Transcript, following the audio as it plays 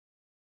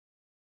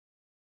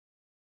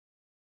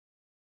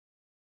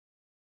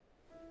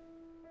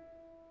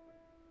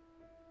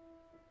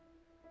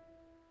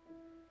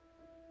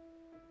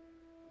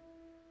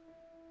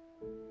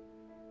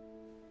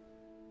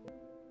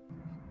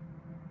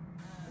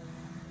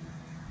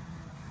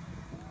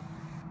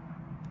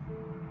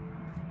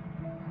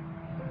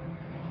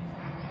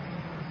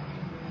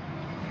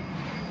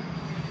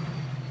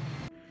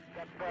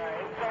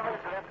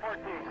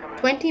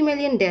20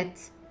 million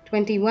deaths,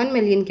 21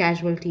 million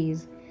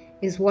casualties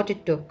is what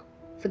it took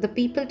for the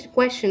people to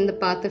question the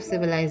path of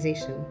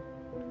civilization.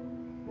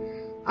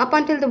 Up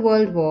until the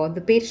World War,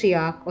 the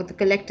patriarch or the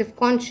collective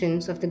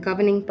conscience of the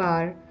governing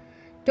power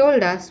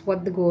told us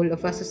what the goal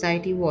of our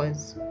society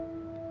was.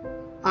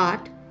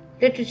 Art,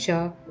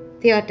 literature,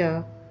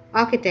 theatre,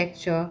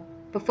 architecture,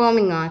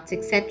 performing arts,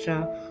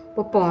 etc.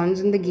 were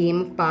pawns in the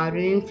game of power and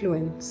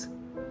influence.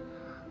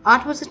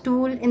 Art was a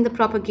tool in the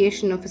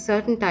propagation of a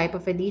certain type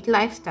of elite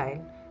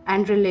lifestyle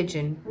and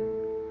religion.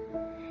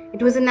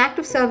 It was an act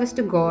of service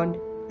to God,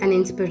 and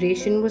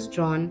inspiration was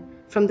drawn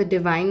from the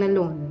divine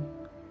alone,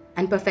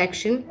 and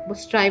perfection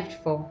was strived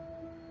for.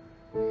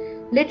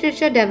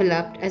 Literature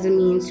developed as a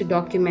means to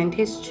document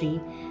history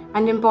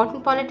and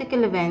important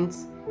political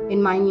events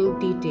in minute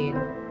detail.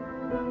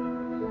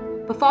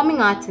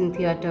 Performing arts and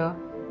theatre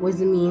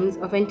was a means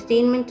of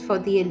entertainment for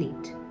the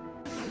elite.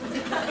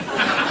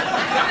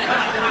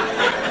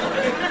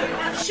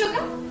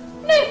 Sugar?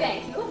 No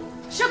thank you.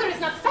 Sugar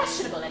is not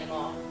fashionable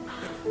anymore.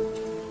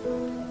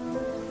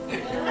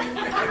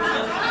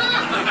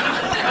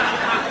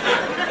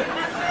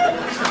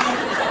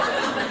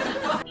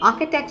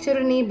 Architecture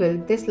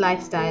enabled this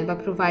lifestyle by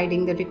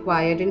providing the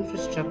required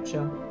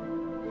infrastructure.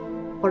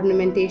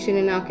 Ornamentation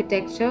in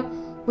architecture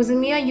was a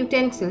mere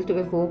utensil to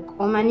evoke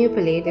or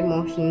manipulate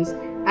emotions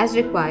as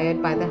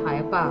required by the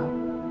higher power.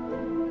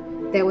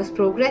 There was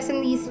progress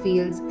in these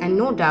fields, and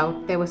no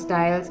doubt there were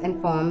styles and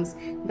forms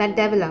that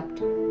developed.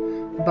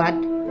 But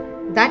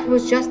that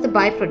was just the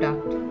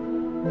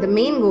byproduct. The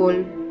main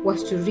goal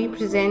was to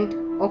represent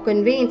or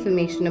convey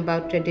information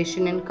about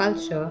tradition and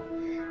culture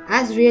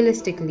as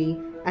realistically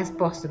as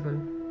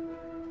possible.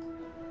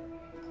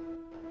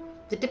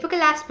 The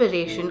typical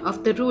aspiration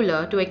of the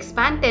ruler to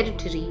expand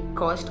territory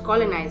caused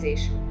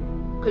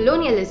colonization.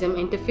 Colonialism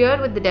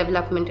interfered with the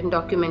development and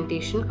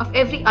documentation of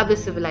every other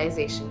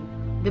civilization.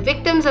 The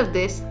victims of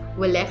this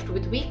were left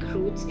with weak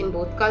roots in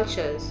both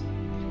cultures.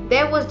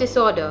 There was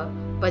disorder,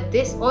 but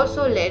this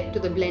also led to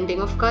the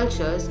blending of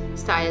cultures,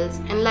 styles,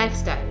 and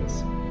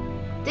lifestyles.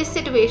 This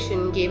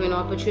situation gave an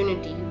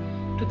opportunity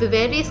to the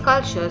various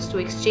cultures to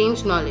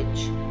exchange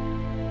knowledge.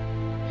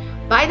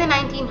 By the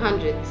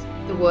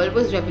 1900s, the world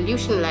was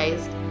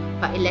revolutionized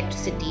by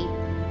electricity,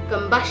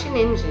 combustion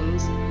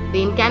engines,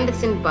 the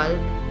incandescent bulb,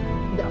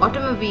 the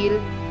automobile,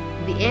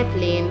 the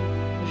airplane,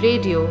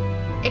 radio,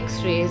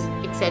 X-rays,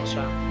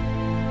 etc.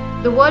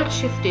 The world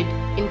shifted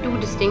in two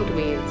distinct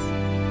ways.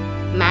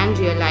 Man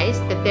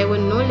realized that there were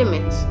no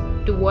limits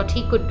to what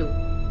he could do.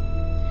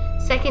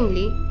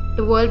 Secondly,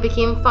 the world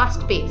became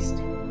fast-paced,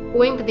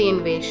 owing to the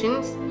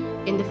innovations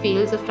in the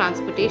fields of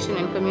transportation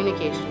and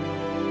communication.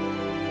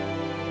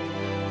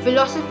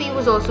 Philosophy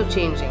was also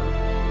changing.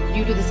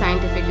 Due to the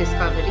scientific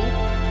discovery,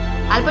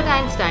 Albert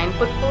Einstein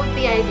put forth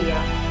the idea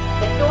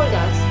that told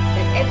us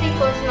that every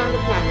person on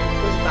the planet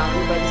was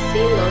bound by the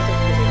same laws of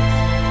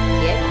physics.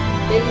 Yet,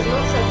 there is no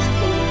such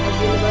thing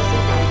as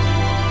universal time,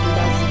 and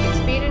thus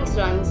experience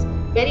runs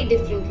very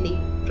differently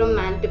from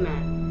man to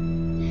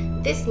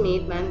man. This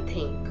made man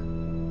think.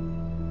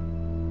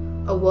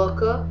 A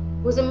worker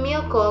was a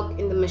mere cog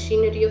in the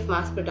machinery of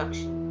mass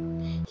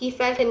production. He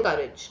felt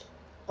encouraged.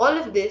 All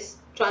of this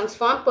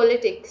transformed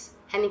politics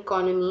and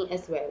economy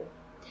as well.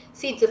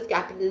 Seeds of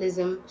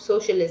capitalism,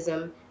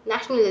 socialism,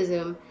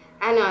 nationalism,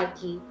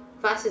 anarchy,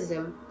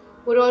 fascism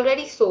were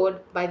already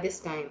sowed by this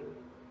time.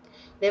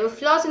 There were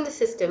flaws in the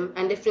system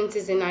and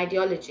differences in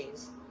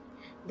ideologies.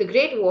 The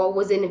Great War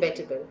was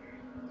inevitable.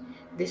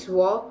 This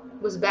war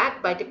was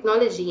backed by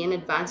technology and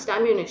advanced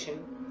ammunition.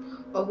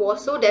 A war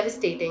so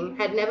devastating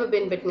had never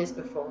been witnessed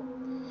before.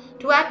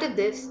 To add to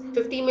this,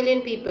 50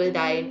 million people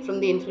died from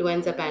the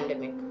influenza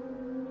pandemic.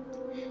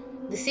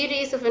 The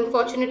series of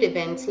unfortunate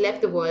events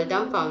left the world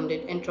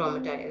dumbfounded and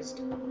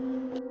traumatized.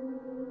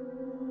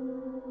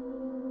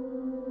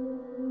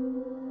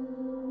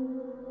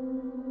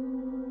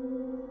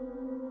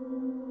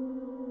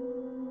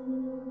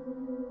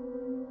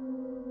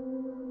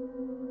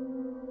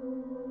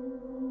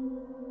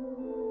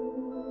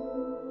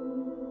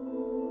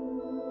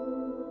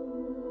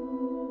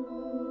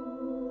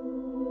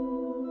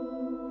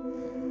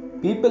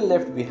 People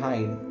left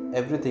behind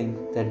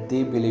everything that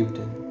they believed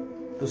in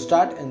to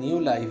start a new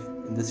life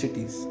in the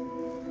cities.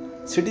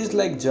 Cities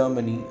like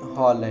Germany,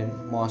 Holland,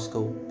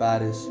 Moscow,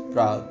 Paris,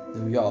 Prague,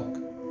 New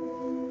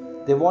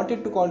York. They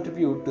wanted to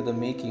contribute to the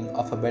making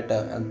of a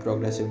better and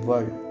progressive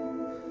world.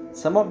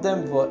 Some of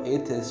them were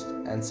atheists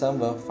and some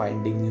were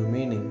finding new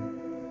meaning.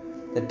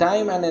 The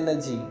time and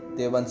energy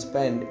they once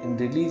spent in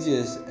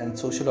religious and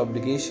social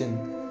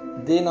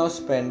obligation, they now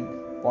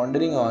spend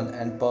pondering on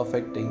and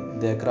perfecting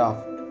their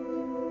craft.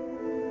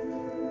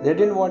 They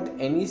didn't want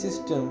any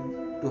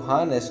system to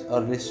harness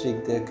or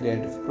restrict their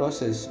creative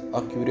process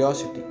or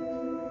curiosity.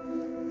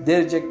 They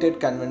rejected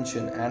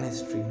convention and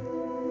history.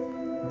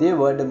 They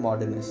were the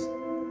Modernists.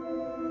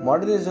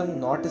 Modernism,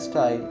 not a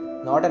style,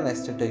 not an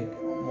aesthetic.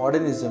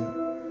 Modernism,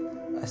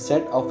 a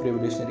set of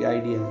revolutionary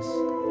ideas.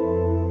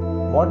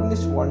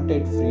 Modernists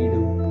wanted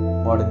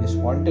freedom. Modernists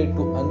wanted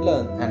to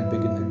unlearn and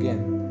begin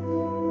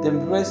again. They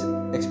embraced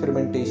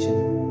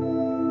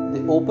experimentation.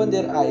 They opened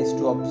their eyes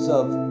to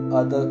observe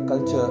other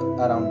culture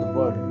around the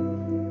world.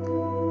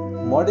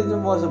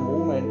 Modernism was a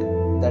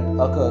movement that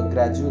occurred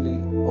gradually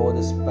over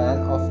the span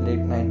of late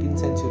 19th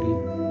century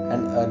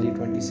and early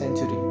 20th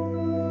century,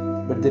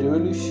 but the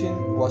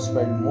revolution was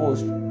felt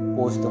most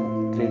post the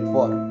Great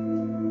War.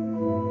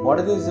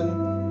 Modernism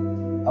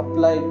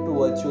applied to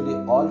virtually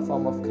all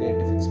forms of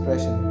creative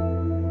expression.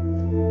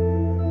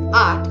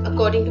 Art,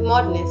 according to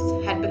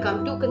modernists, had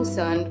become too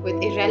concerned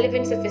with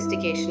irrelevant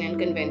sophistication and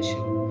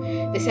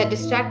convention. This had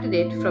distracted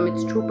it from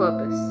its true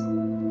purpose,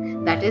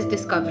 that is,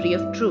 discovery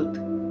of truth.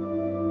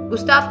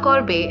 Gustave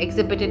Courbet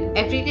exhibited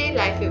everyday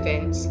life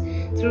events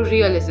through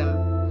realism.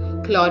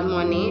 Claude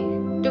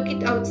Monet took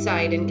it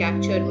outside and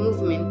captured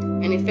movement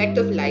and effect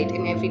of light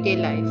in everyday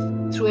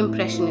life through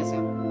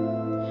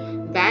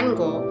Impressionism. Van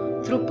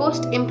Gogh, through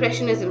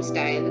post-Impressionism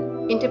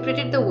style,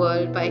 interpreted the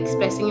world by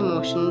expressing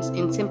emotions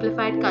in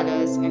simplified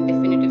colors and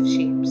definitive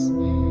shapes,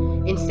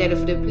 instead of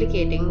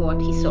replicating what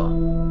he saw.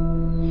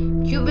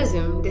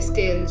 Cubism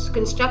distills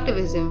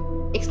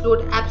constructivism,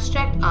 explored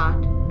abstract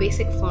art,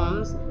 basic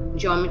forms,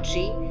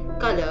 geometry,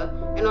 color,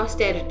 and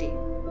austerity.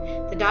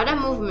 The Dada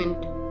movement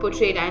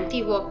portrayed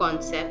anti-war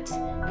concepts,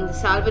 and the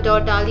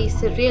Salvador Dali's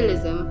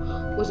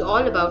surrealism was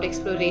all about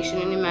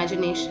exploration and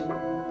imagination.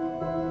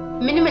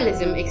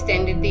 Minimalism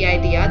extended the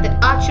idea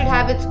that art should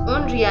have its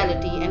own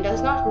reality and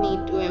does not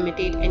need to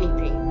imitate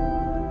anything.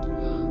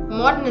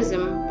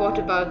 Modernism brought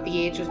about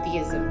the age of the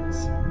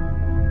isms.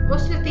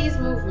 Most of these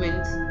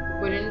movements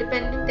were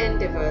independent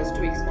endeavors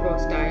to explore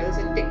styles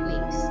and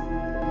techniques.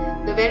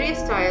 The various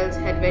styles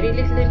had very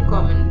little in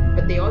common,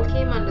 but they all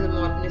came under the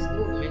modernist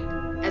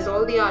movement, as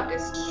all the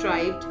artists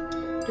strived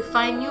to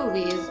find new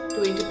ways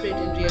to interpret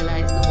and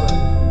realize the world.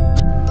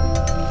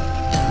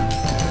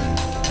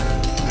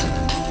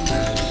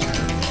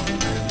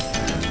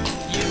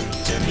 You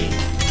to me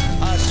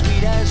are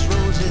sweet as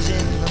roses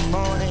in the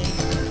morning,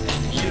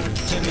 and you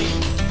to me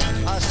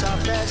are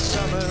soft as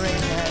summer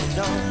rain at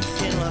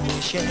dawn. In love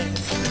we share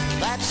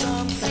that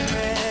something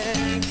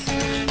rare.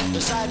 The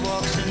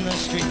sidewalks in the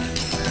street,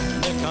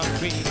 the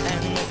concrete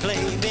and the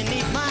clay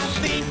beneath my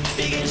feet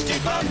begins to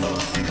crumble,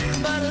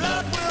 but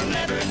love will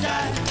never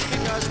die,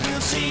 because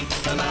we'll see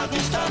the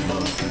mountains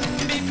tumble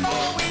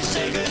before we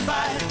say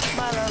goodbye.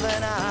 My love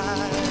and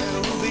I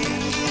will be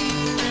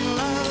in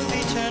love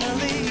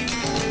eternally.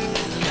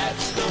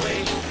 That's the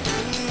way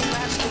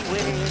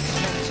it's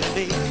meant to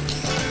be.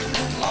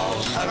 All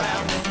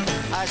around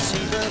I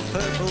see the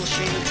purple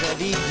shades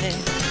of evening,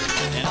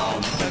 and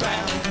on the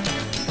ground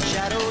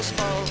shadows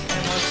fall,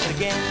 and once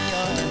again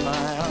you're in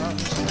my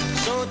arms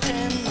so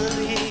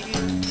tenderly.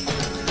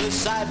 The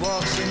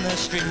sidewalks in the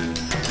street,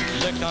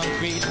 the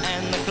concrete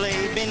and the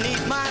clay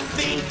beneath my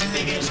feet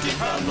begins to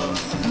crumble.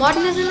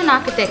 Modernism in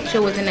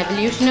architecture was an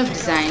evolution of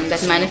design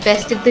that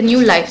manifested the new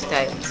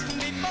lifestyles.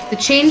 The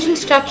change in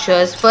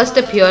structures first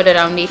appeared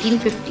around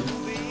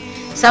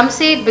 1850. Some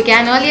say it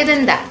began earlier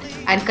than that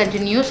and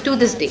continues to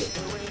this day.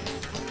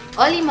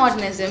 Early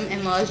modernism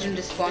emerged in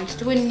response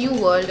to a new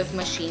world of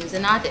machines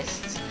and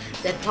artists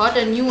that thought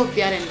anew of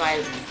their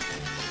environment.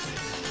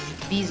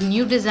 These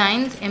new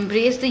designs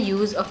embraced the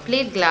use of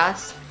plate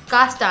glass,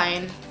 cast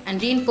iron,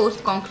 and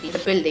reinforced concrete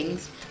in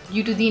buildings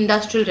due to the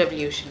Industrial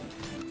Revolution.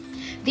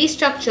 These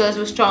structures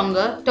were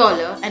stronger,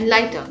 taller, and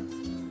lighter.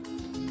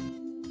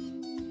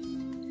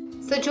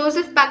 Sir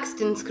Joseph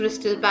Paxton's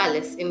Crystal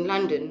Palace in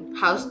London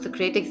housed the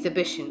Great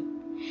Exhibition.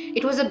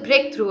 It was a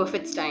breakthrough of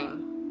its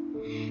time.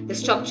 The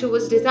structure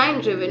was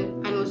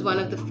design-driven and was one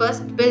of the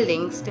first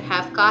buildings to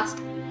have cast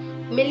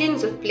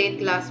millions of plate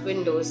glass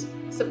windows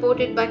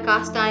supported by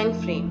cast iron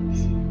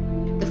frames.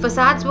 The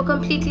facades were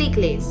completely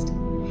glazed.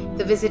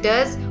 The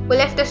visitors were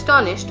left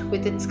astonished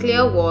with its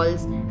clear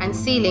walls and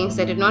ceilings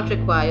that did not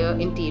require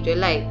interior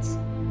lights.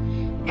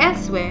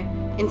 Elsewhere,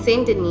 in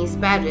Saint Denis,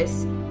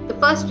 Paris, the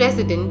first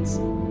residence,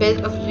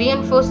 built of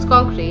reinforced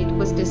concrete,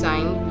 was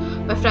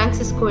designed by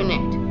Francis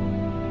Cornet.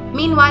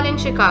 Meanwhile, in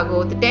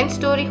Chicago, the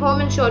 10-story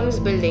home insurance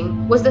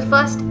building was the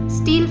first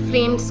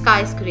steel-framed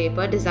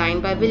skyscraper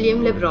designed by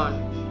William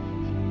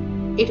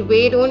LeBron. It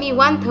weighed only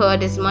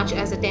 1/3 as much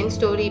as a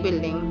 10-story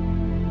building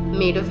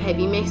made of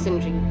heavy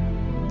masonry.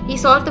 He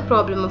solved the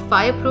problem of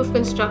fireproof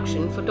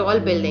construction for tall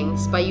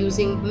buildings by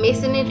using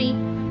masonry,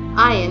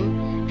 iron,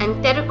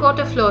 and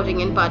terracotta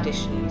flooring and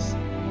partitions.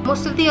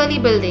 Most of the early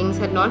buildings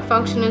had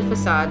non-functional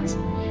facades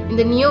in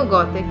the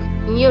Neo-Gothic,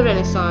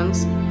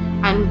 Neo-Renaissance,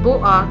 and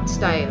Beaux Arts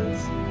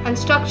styles, and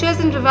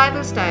structures in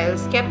revival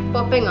styles kept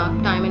popping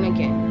up time and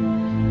again.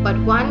 But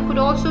one could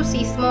also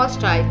see small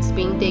strides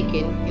being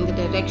taken in the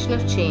direction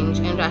of change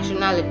and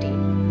rationality.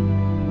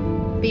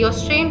 The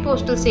Austrian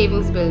Postal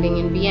Savings Building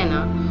in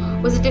Vienna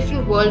was a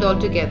different world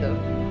altogether.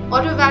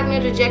 Otto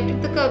Wagner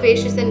rejected the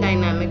curvaceous and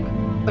dynamic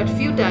but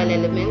futile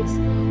elements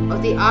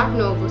of the Art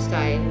Nouveau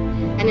style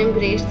and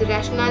embraced the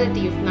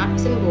rationality of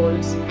nuts and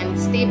bolts and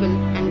stable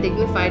and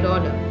dignified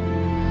order.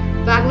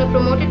 Wagner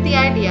promoted the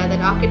idea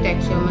that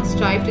architecture must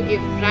strive to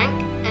give frank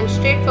and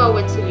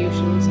straightforward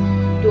solutions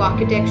to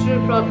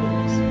architectural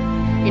problems.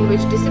 in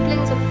which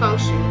disciplines of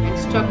function and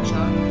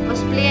structure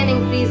must play an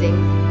increasing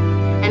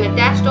and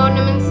attached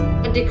ornaments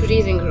a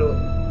decreasing role.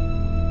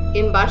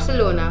 In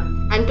Barcelona,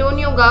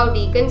 Antonio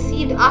Gaudí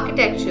conceived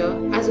architecture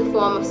as a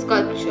form of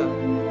sculpture.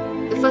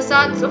 The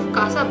facades of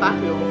Casa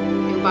Batlló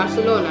in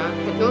Barcelona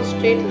had no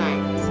straight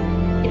lines.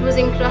 It was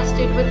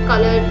encrusted with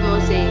colored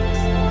mosaics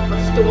of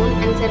stone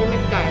and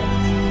ceramic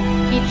tiles.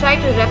 He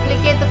tried to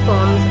replicate the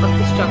forms of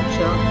the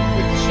structure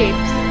with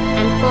shapes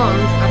and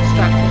forms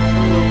abstracted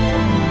from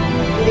nature.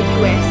 In the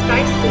US,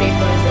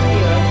 skyscrapers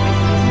appeared as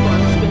a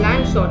response to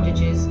land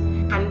shortages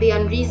and the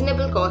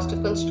unreasonable cost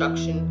of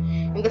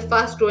construction in the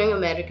fast-growing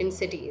American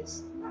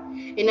cities.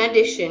 In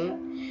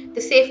addition,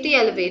 the safety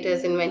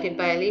elevators invented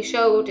by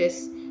Elisha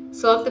Otis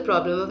solved the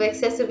problem of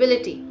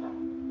accessibility.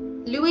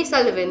 Louis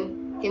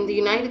Sullivan in the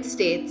United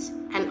States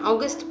and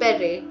Auguste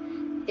Perret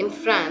in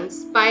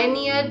France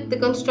pioneered the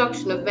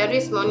construction of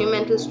various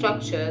monumental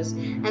structures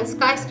and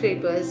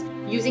skyscrapers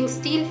using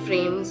steel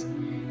frames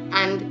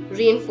and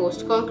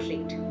reinforced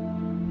concrete.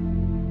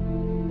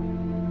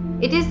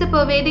 It is the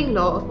pervading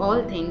law of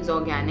all things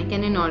organic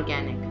and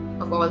inorganic,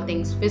 of all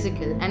things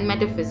physical and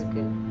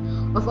metaphysical,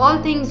 of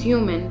all things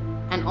human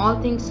and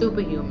all things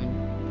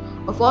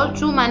superhuman, of all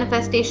true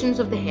manifestations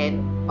of the head,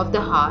 of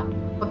the heart,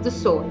 of the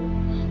soul,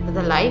 that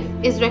the life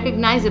is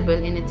recognizable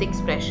in its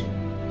expression,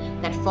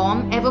 that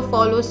form ever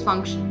follows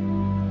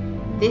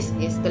function. This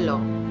is the law.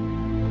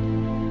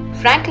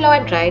 Frank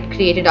Lloyd Wright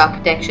created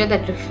architecture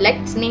that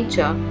reflects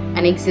nature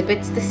and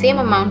exhibits the same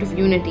amount of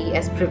unity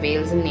as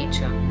prevails in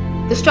nature.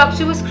 The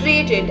structure was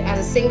created as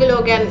a single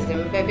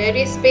organism where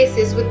various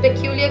spaces with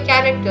peculiar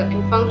character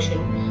and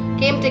function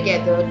came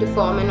together to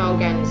form an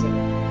organism.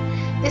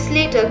 This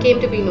later came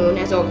to be known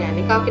as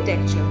organic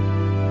architecture.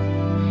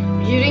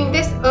 During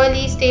this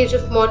early stage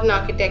of modern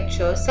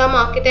architecture, some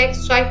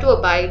architects tried to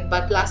abide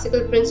by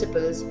classical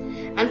principles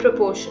and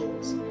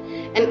proportions,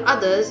 and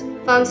others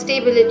found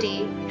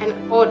stability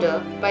and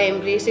order by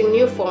embracing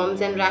new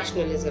forms and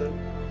rationalism.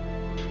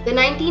 The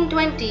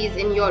 1920s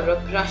in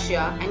Europe,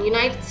 Russia, and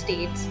United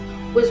States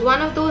was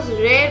one of those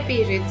rare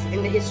periods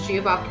in the history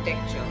of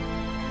architecture.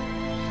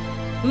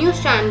 New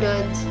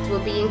standards were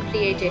being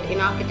created in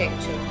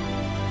architecture.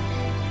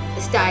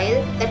 The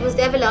style that was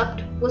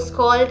developed was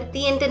called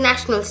the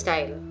International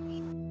style.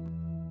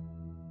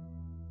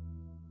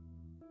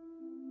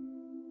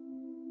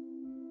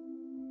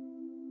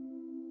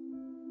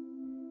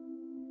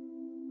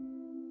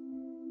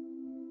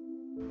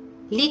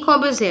 Le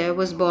Corbusier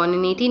was born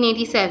in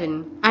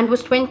 1887 and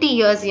was 20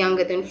 years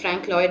younger than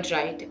Frank Lloyd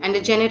Wright and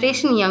a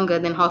generation younger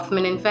than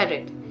Hofmann and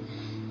Ferret,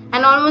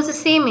 and almost the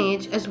same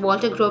age as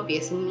Walter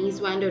Gropius and Mies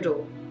van der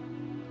Rohe.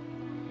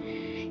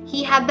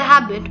 He had the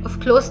habit of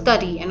close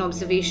study and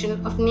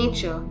observation of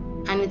nature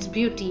and its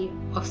beauty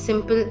of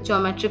simple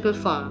geometrical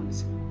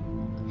forms.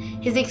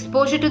 His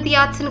exposure to the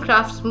arts and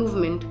crafts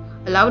movement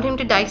allowed him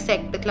to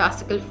dissect the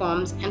classical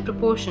forms and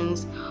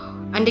proportions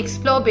and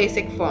explore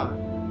basic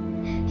form.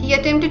 He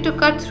attempted to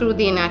cut through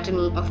the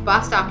anatomy of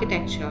past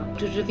architecture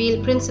to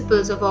reveal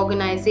principles of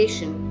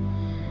organization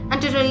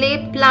and to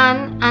relate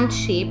plan and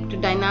shape to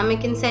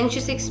dynamic and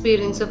sensuous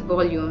experience of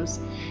volumes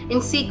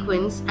in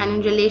sequence and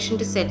in relation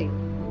to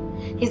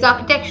setting. His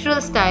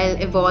architectural style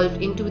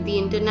evolved into the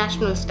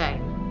International style.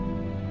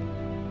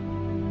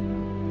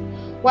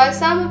 While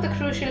some of the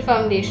crucial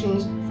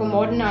foundations for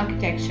modern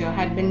architecture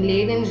had been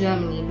laid in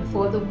Germany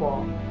before the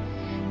war,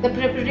 the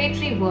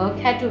preparatory work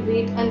had to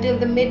wait until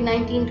the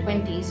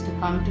mid-1920s to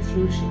come to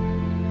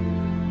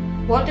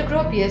fruition. Walter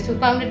Gropius, who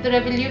founded the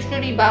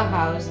revolutionary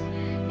Bauhaus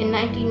in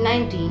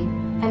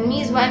 1919, and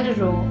Mies van der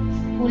Rohe,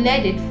 who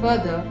led it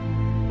further,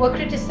 were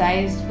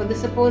criticized for the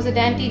supposed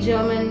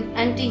anti-German,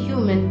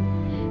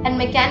 anti-human, and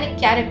mechanic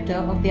character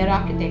of their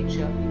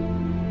architecture.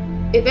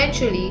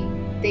 Eventually,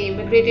 they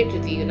immigrated to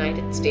the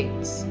United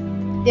States.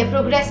 Their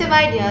progressive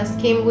ideas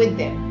came with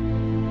them.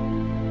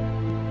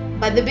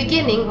 By the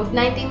beginning of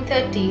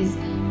 1930s,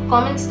 a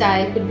common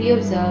style could be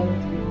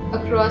observed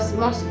across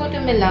Moscow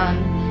to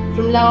Milan,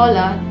 from La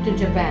Olla to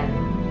Japan.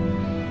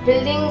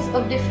 Buildings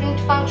of different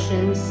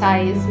functions,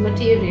 size,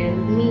 material,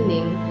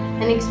 meaning,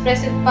 and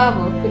expressive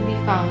power could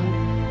be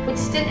found, which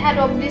still had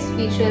obvious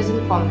features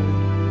in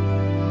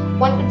common.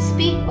 One could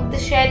speak of the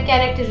shared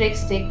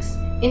characteristics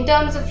in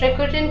terms of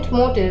recurrent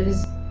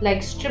motifs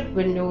like strip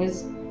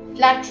windows,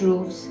 flat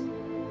roofs,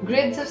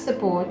 grids of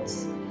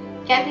supports,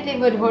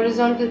 cantilevered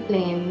horizontal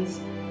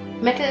planes,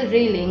 metal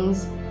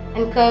railings,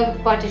 and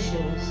curved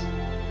partitions.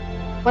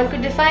 One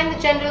could define the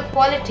general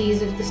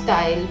qualities of the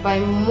style by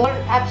more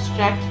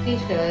abstract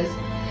features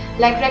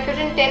like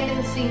recurrent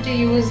tendency to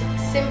use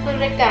simple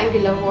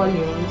rectangular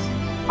volumes,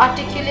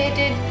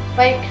 articulated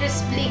by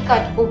crisply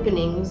cut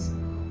openings,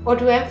 or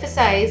to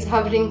emphasize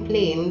hovering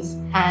planes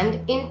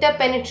and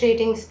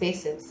interpenetrating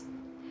spaces.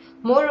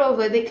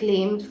 Moreover, they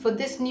claimed for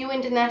this new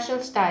international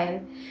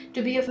style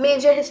to be of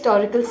major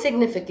historical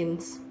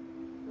significance.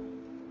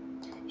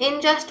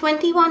 In just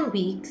 21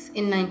 weeks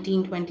in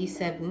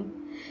 1927,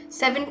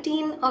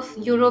 17 of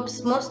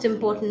Europe's most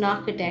important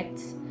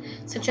architects,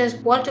 such as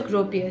Walter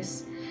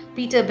Gropius,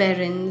 Peter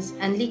Behrens,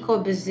 and Le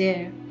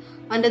Corbusier,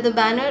 under the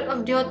banner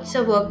of Deutsche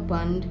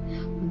Werkbund,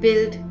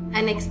 built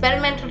an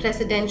experimental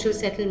residential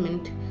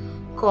settlement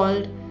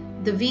called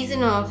the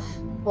Wiesenhof,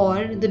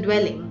 or the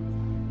dwelling.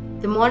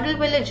 The model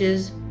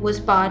villages was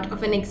part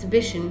of an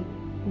exhibition,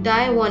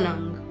 Die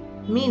Wohnung,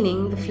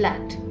 meaning the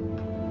flat.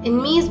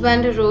 In Mies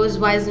van der Rohe's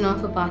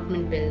Wiesenhof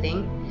apartment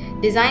building,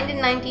 designed in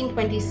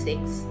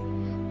 1926,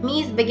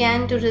 Mies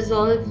began to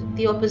resolve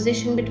the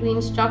opposition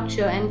between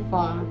structure and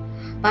form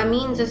by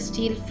means of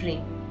steel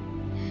frame,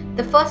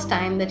 the first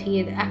time that he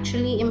had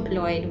actually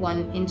employed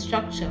one in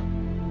structure.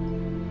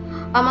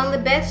 Among the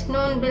best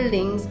known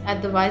buildings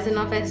at the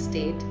Wiesenhof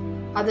estate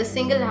are the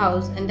single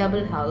house and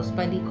double house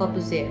by Le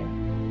Corbusier.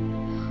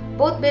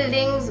 Both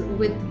buildings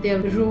with their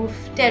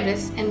roof,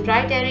 terrace and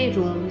right area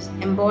rooms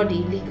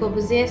embody Le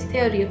Corbusier's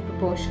theory of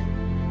proportion.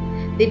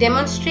 They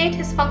demonstrate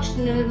his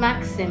functional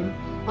maxim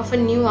of a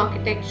new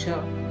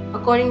architecture,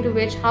 according to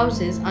which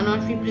houses are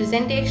not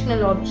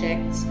representational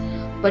objects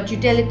but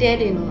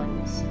utilitarian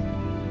ones.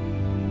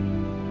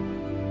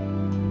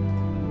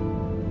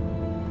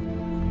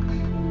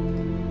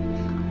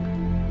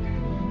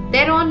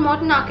 Thereon,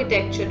 modern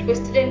architecture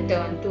twisted and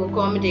turned to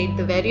accommodate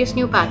the various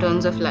new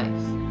patterns of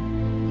life.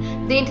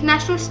 The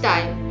international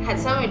style had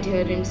some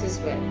adherents as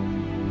well,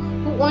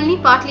 who only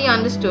partly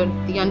understood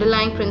the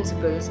underlying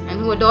principles and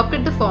who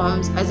adopted the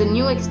forms as a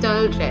new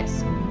external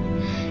dress.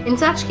 In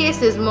such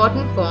cases,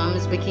 modern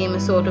forms became a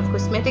sort of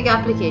cosmetic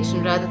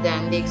application rather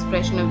than the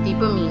expression of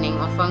deeper meaning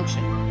or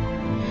function.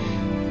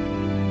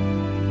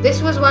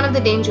 This was one of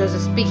the dangers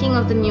of speaking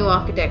of the new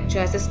architecture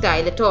as a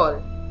style at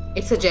all.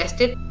 It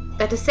suggested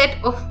that a set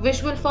of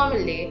visual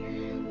formulae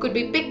could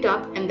be picked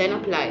up and then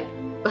applied.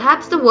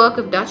 Perhaps the work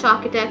of Dutch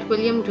architect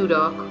William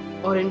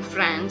Dudok, or in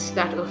France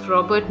that of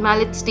Robert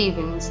Mallet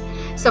Stevens,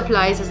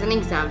 supplies as an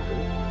example.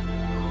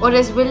 Or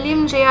as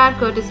William J.R.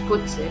 Curtis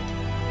puts it,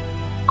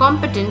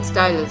 competent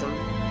stylism.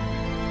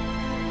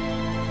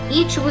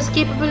 Each was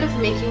capable of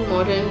making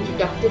modern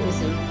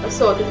reductivism a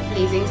sort of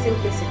pleasing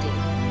simplicity,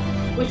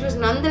 which was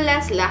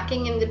nonetheless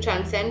lacking in the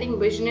transcending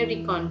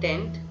visionary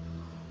content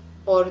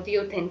or the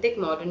authentic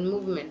modern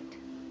movement.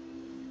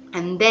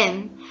 And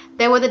then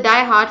there were the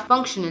die-hard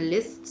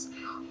functionalists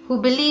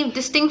who believed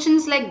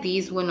distinctions like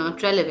these were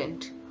not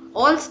relevant.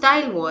 All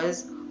style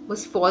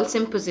was false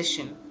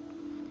imposition.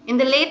 In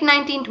the late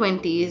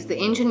 1920s, the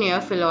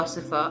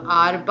engineer-philosopher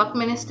R.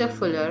 Buckminster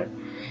Fuller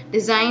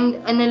designed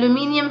an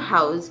aluminium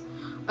house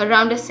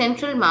around a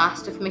central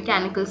mast of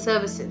mechanical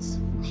services.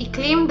 He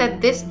claimed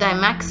that this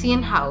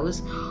Dymaxion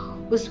house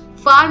was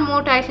far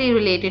more tightly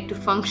related to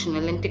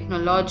functional and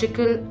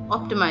technological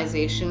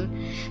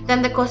optimization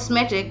than the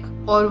cosmetic,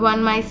 or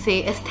one might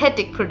say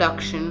aesthetic,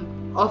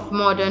 production of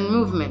modern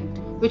movement,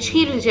 which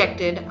he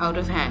rejected out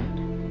of hand.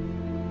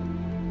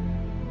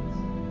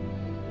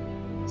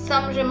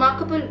 Some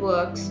remarkable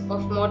works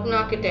of modern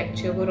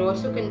architecture were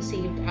also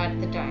conceived at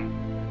the time.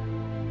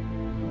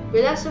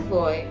 Villa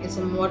Savoy is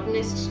a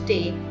modernist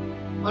take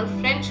on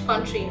French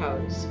country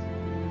house.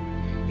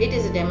 It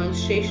is a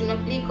demonstration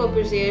of Le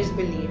Corbusier's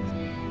belief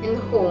in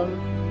the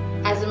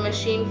home as a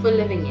machine for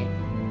living in,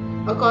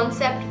 a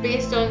concept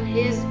based on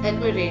his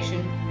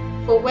admiration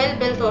for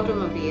well-built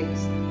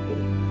automobiles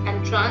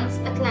and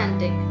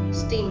transatlantic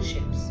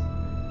steamships.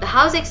 The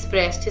house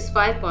expressed his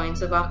 5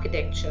 points of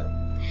architecture,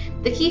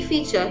 the key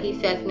feature he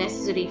felt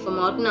necessary for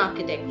modern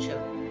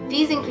architecture.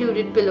 These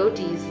included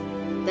pilotis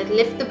that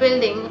lift the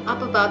building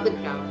up above the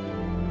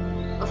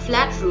ground, a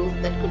flat roof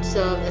that could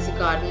serve as a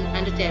garden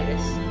and a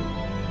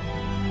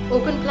terrace,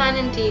 open-plan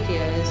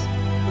interiors,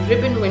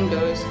 ribbon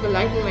windows for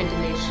light and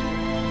ventilation,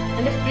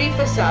 and a free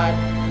facade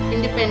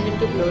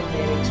independent of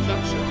load-bearing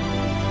structure.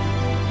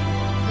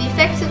 The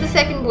effects of the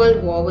Second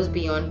World War was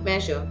beyond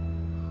measure.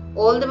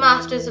 All the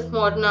masters of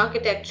modern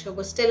architecture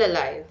were still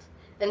alive,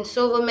 and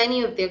so were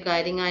many of their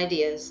guiding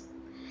ideas.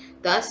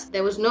 Thus,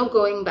 there was no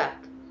going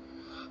back.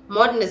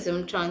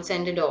 Modernism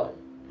transcended all.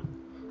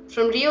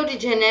 From Rio de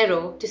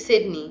Janeiro to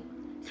Sydney,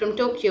 from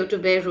Tokyo to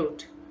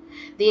Beirut,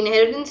 the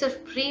inheritance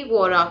of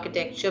pre-war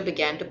architecture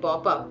began to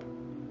pop up.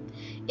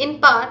 In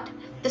part,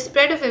 the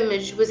spread of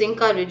image was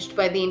encouraged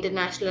by the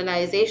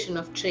internationalization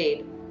of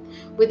trade,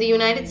 with the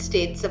United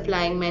States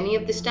supplying many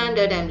of the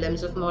standard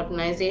emblems of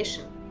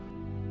modernization.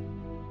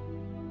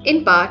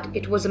 In part,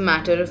 it was a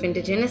matter of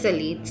indigenous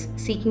elites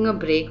seeking a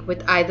break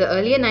with either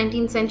earlier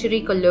 19th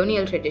century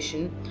colonial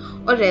tradition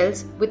or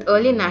else with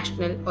earlier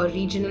national or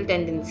regional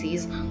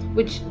tendencies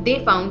which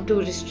they found too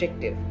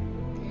restrictive.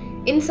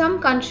 In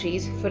some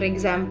countries, for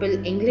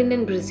example England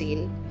and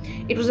Brazil,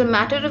 it was a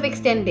matter of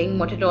extending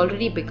what had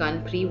already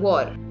begun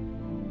pre-war.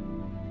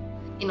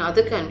 In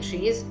other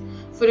countries,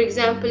 for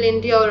example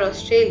India or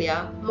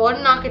Australia,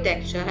 modern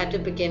architecture had to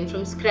begin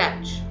from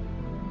scratch.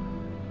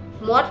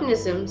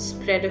 Modernism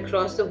spread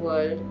across the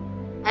world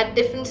at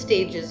different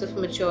stages of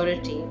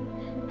maturity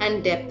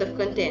and depth of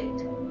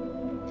content.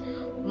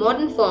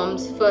 Modern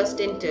forms first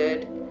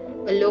entered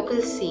a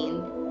local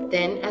scene,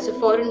 then as a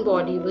foreign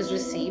body was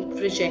received,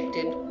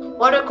 rejected,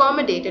 or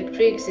accommodated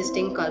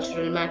pre-existing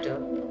cultural matter.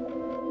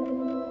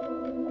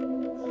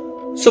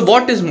 So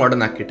what is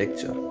modern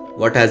architecture?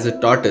 What has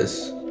it taught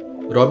us?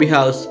 Robbie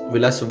House,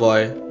 Villa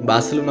Savoy,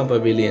 Barcelona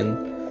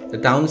Pavilion, the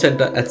town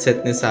centre at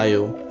Setne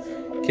Sayo,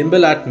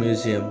 Kimball Art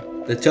Museum,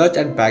 the church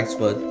at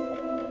Bagsworth.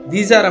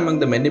 These are among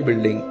the many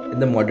buildings in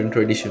the modern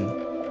tradition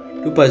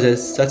to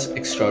possess such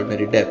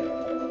extraordinary depth.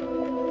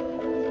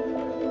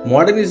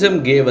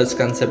 Modernism gave us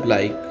concepts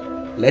like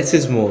less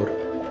is more,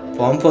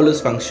 form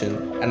follows function,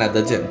 and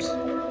other gems.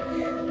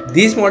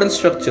 These modern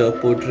structures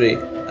portray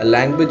a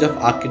language of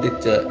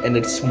architecture in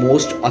its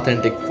most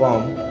authentic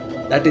form,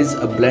 that is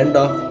a blend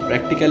of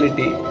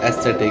practicality,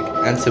 aesthetic,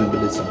 and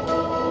symbolism.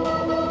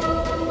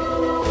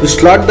 To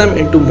slot them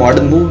into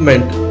modern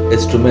movement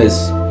is to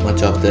miss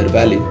much of their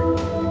value.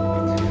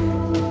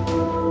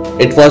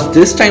 It was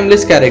this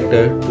timeless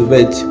character to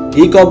which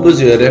Le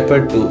Corbusier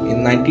referred to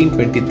in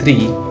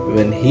 1923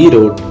 when he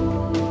wrote